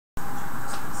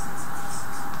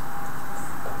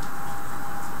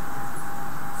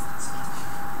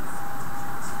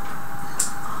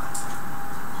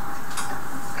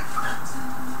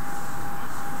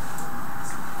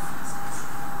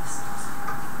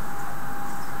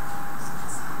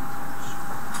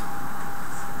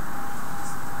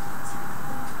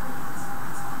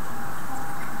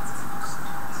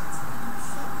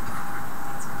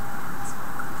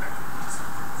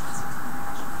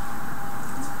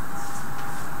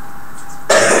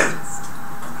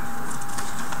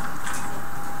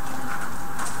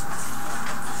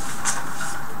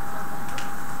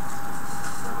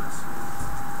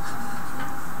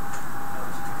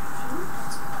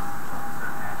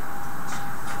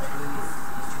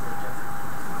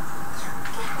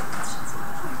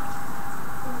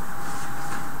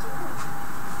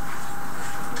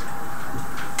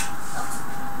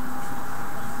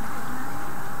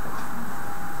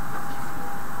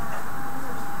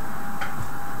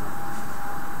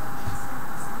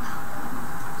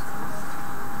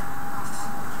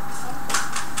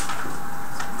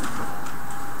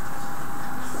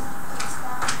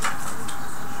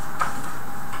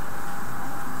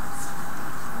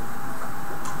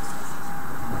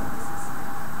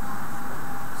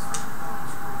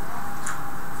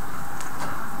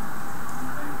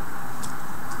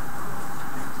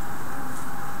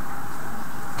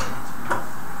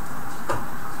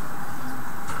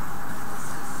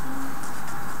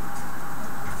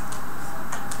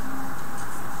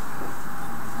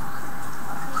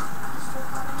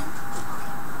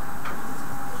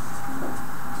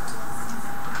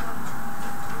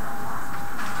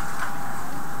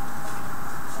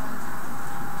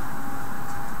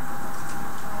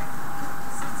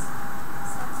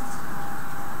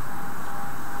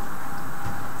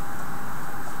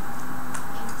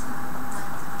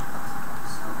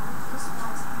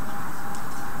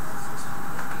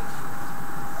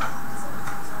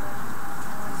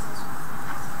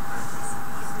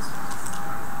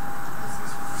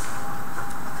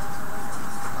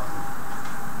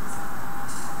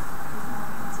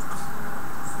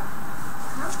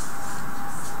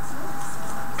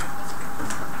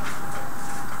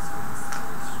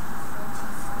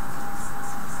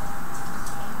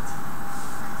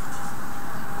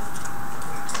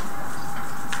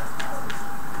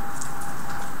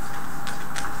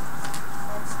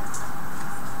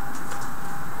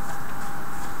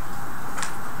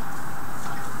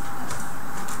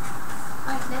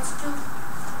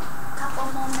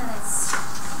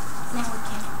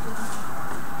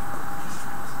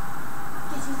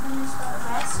use the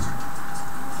rest.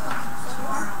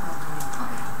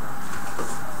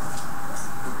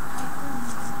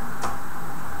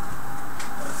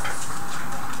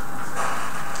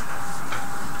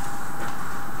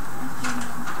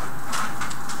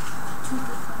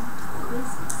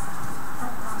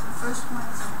 First one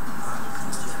is easy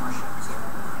because it's one, easy,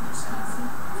 one, and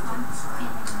it's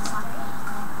not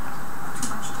too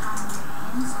much time in your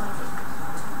hands, so I think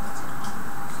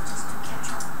just to catch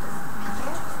up the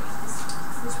middle.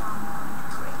 This one I'm going to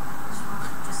great. This one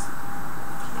just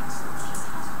excellent.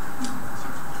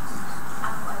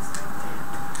 Otherwise, they're very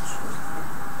short.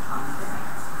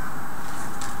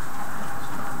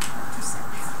 Two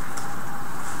seconds.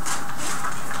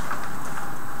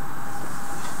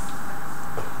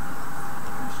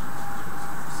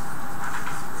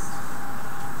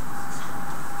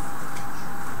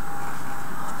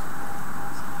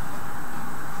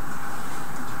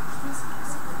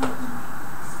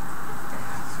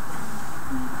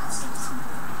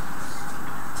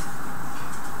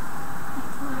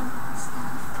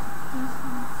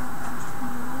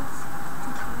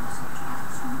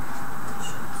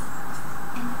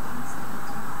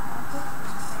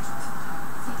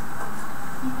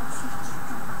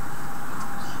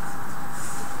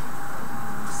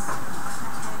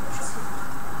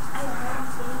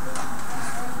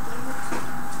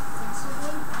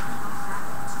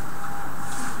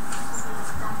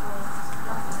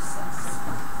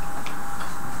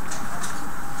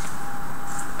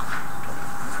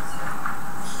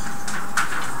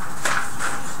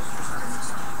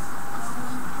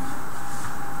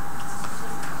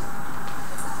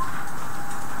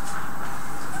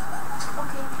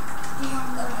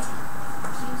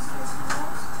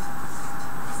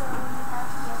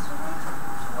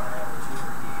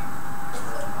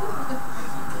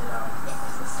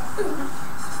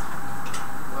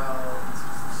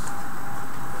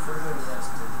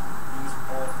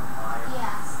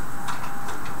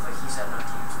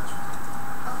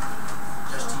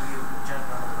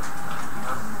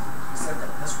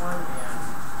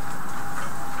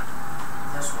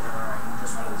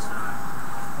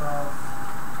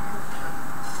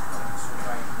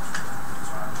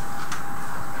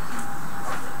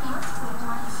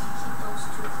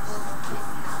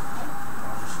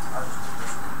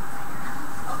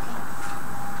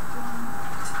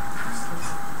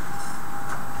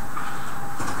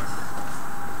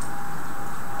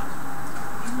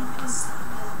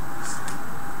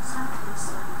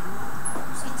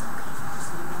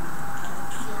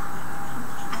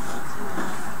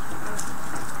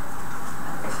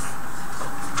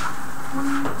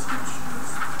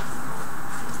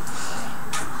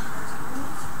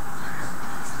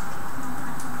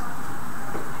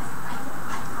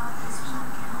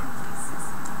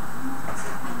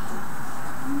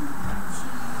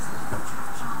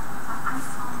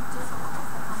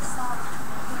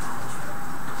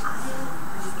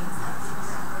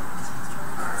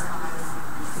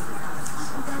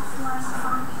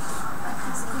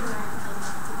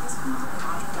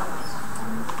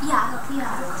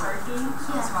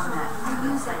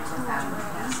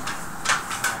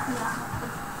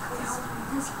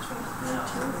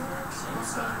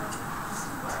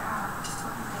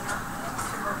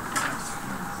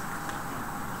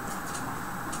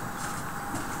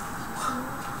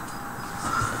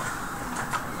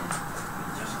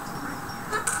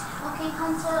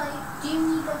 Do you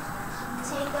need to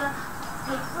take a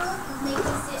paper, make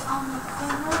it sit on the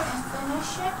corner and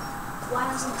finish it while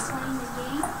I'm playing the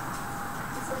game?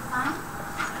 Is it fine?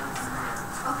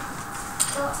 Okay.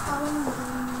 So how long do we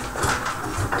need to,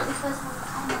 because we're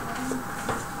kind of running.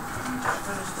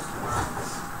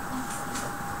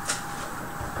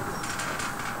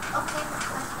 Okay,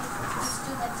 let's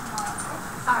do that tomorrow.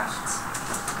 Alright.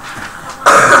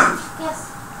 Yes.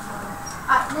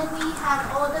 Then we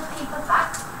have all the paper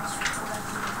back.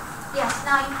 Yes,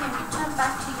 now you can return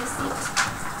back to your seat.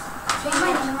 Say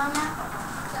my name on that.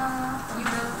 You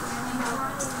wrote your name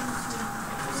on it?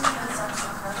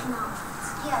 No.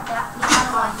 Yeah, that. The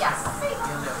other one, yes.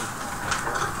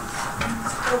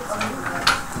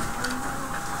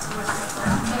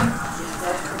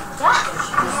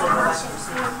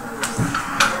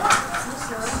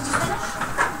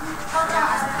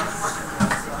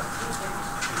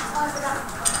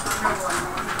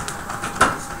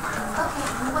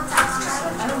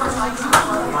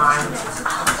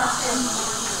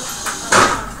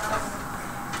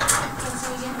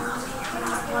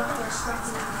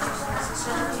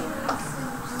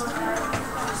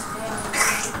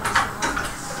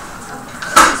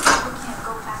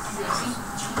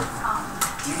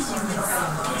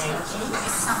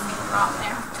 Something wrong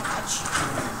there. much.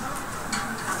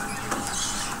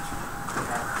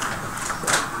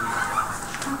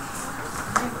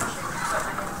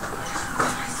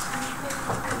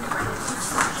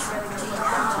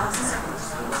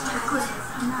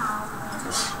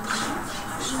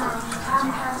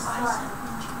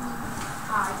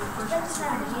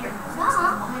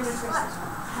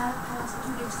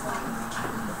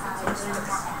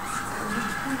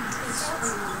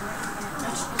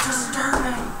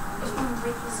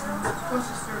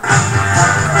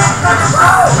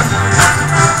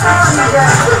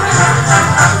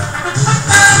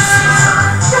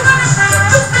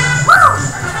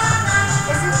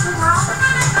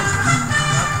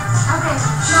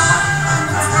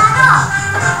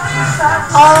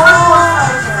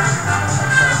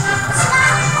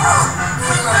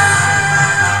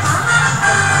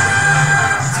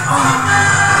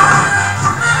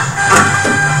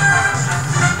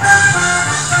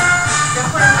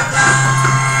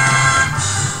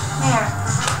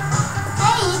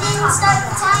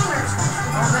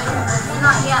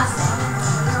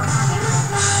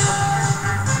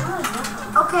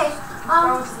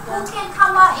 Who can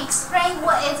come out explain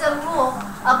what is the rule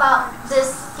about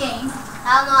this game?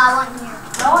 I don't know, I want here.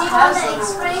 Do you want to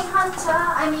explain, Hunter?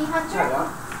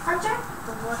 Hunter?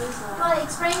 What is that? You want to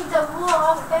explain the rule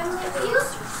of family feud?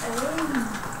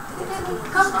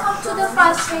 Come to the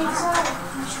front, please.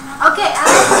 Okay,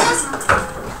 Alexis,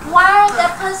 while the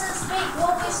person speaks,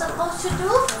 what we're supposed to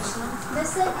do?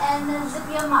 Listen and then zip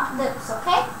your lips,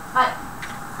 okay? Alright,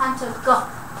 Hunter, go.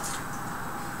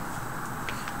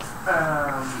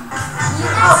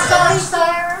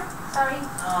 Sorry.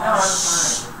 No, I'm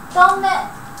fine.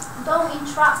 Don't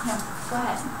interrupt him. Go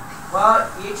ahead. Well,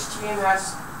 each team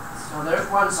has, so there's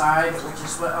one side, which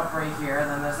is split up right here,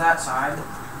 then there's that side.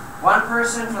 One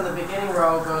person from the beginning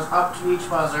row goes up to each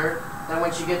buzzer, then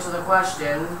once you get to the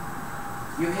question,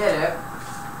 you hit it,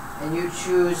 and you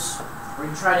choose, or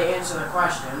you try to answer the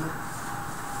question,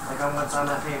 like on what's on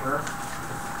that paper.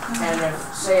 And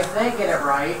if they get it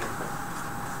right,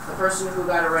 the person who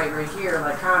got it right here,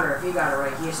 like Connor, if he got it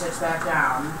right, he sits back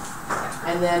down,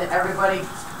 and then everybody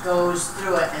goes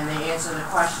through it and they answer the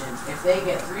question. If they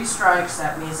get 3 strikes,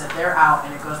 that means that they're out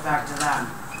and it goes back to them.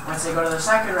 Once they go to the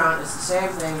second round, it's the same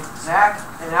thing. Zach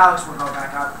and Alex will go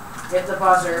back up, hit the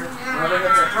buzzer, whoever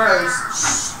gets it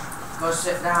first, go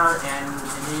sit down and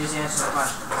you just answer the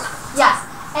questions. Yes,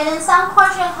 and then some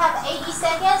questions have 80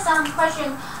 seconds, some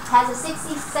question has a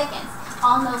 60 seconds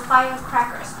on the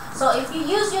firecrackers. So if you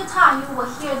use your time, you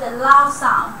will hear the loud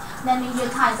sound. That means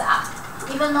your time is up.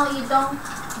 Even though you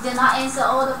did not answer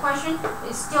all the questions,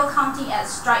 it's still counting as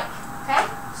strike. Okay?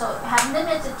 So you have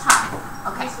limited time.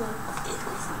 Okay.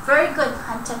 Very good,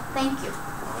 Hunter. Thank you.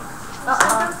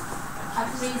 I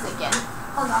freeze again.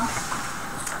 Hold on.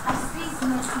 I freeze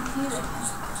my computer again.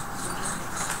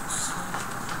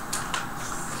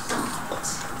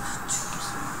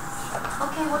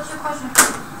 Okay, what's your question?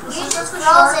 You just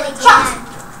close it again.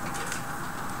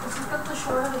 Is it the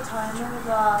shorter the timer,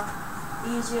 the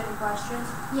easier the question?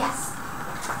 Yes.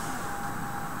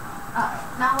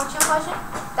 Now what's your question?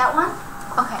 That one?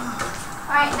 Okay.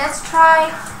 Alright, let's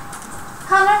try.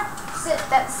 Connor, sit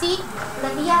that seat.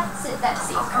 Olivia, sit that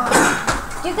seat.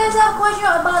 Do you guys have a question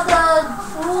about the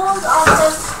rules of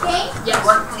this game? Yes.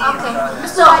 Okay.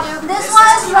 So this one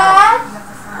is red.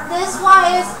 This one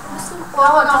is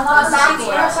hold on, back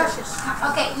here.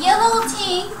 Okay, yellow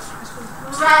team,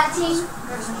 red team.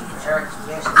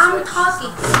 I'm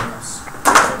talking.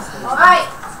 Alright.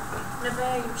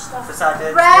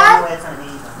 Red,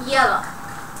 yellow.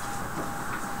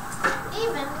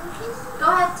 Even. Go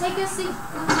ahead, take your seat.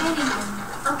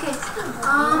 Okay.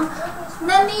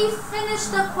 Let me finish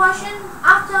the question.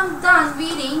 After I'm done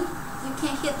reading, you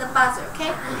can hit the buzzer,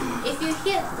 okay? If you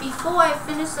hit before I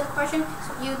finish the question,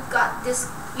 you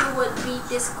would be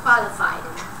disqualified.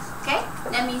 Okay?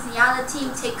 That means the other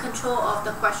team take control of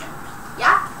the question.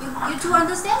 Yeah? You two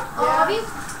understand? All of you?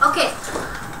 Okay.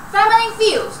 Family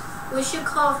fields. We should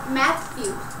call math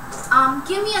fields.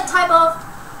 Give me a type of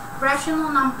rational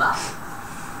number.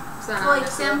 For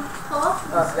example,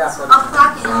 a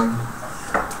plug-in.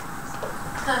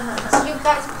 You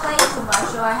guys play too much,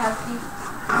 so I have to do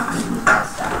that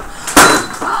stuff.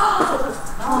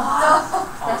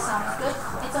 That sounds good.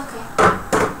 It's okay.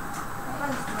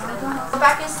 Go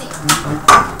back and see.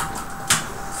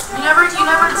 You never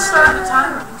start the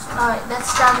timer. Alright,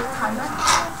 let's start the timer.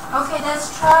 Okay,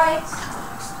 let's try.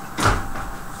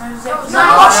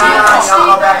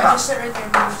 I'll back up. Just sit right there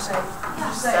and you say.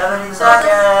 70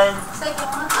 seconds. Second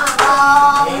one.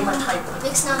 Name a type.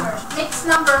 Mixed number. Mixed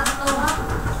number.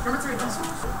 Number 3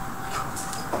 decimals.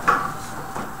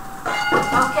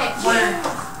 Okay. Word.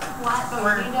 What?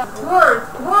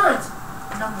 Words.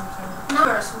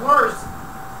 Numbers. Words.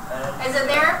 Is it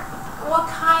there? What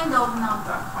kind of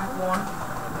number? Like 1.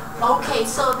 Okay,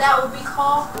 so that would be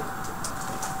called.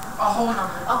 A whole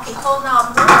number. Okay, whole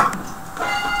number.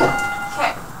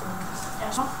 Okay.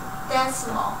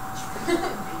 Decimal.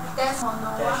 Decimal, no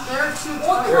what? There are 2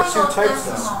 What types. kind of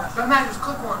decimal? Don't matter, just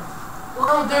click one. What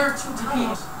Oh, kind there of are 2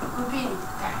 types. repeating?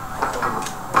 Okay.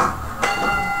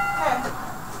 Okay.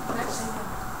 Next thing.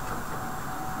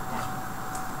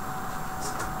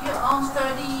 You're on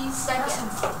 30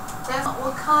 seconds. That's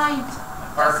what kind?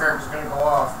 Parker is going to go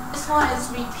off. This one is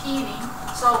repeating.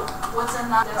 So what's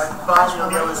another decimal? Bob, you'll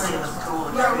be able to see the tool.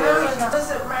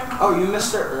 Oh, you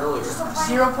missed it earlier. 0.4 or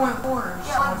something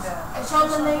like that. Show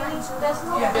the lady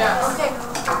decimal? Yeah. Okay.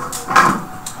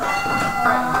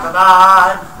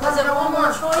 Bye-bye. Was it one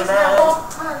more choice? Good night. No.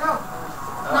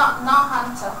 No,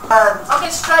 Hunter.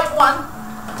 Okay, strike 1.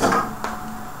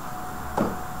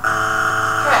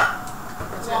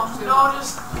 Okay. No,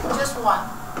 just 1.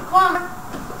 Come on.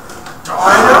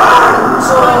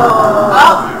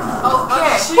 Oh,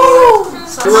 okay. So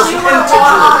It was she integer.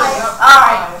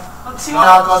 Alright. Let's see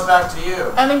Now it goes back to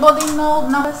you. Anybody know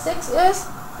number 6 is?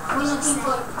 We're looking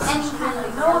for any kind of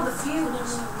the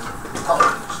fuse.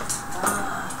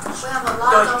 We have a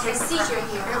lot of procedure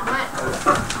here.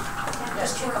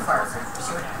 Just kick a fire.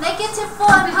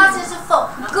 -4 and +4.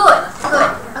 Good,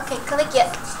 good. Okay, click it.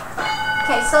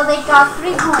 Okay, so they got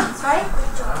 3 points, right?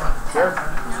 Sure.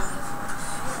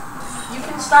 You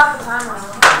can stop the timer.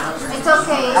 It's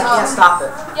okay. I can't stop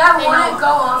it. Yeah, but when it go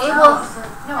off. It will.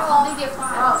 Yeah,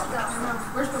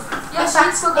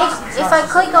 If I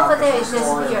click over there, it's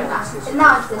disappeared now.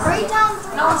 Now it's disappeared.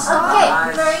 No, it's not. Okay,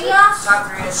 Maria. Top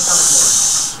 3 is coming.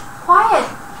 Quiet.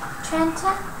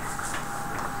 Trenton.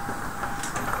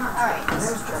 Alright.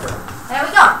 There we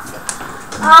go.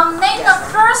 Name the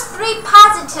first 3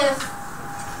 positive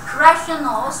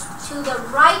fractionals to the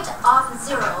right of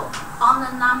 0 on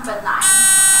the number 9.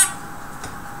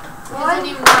 It didn't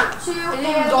even work. Two. It It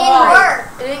didn't go didn't off. work.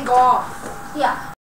 It didn't go off. Yeah.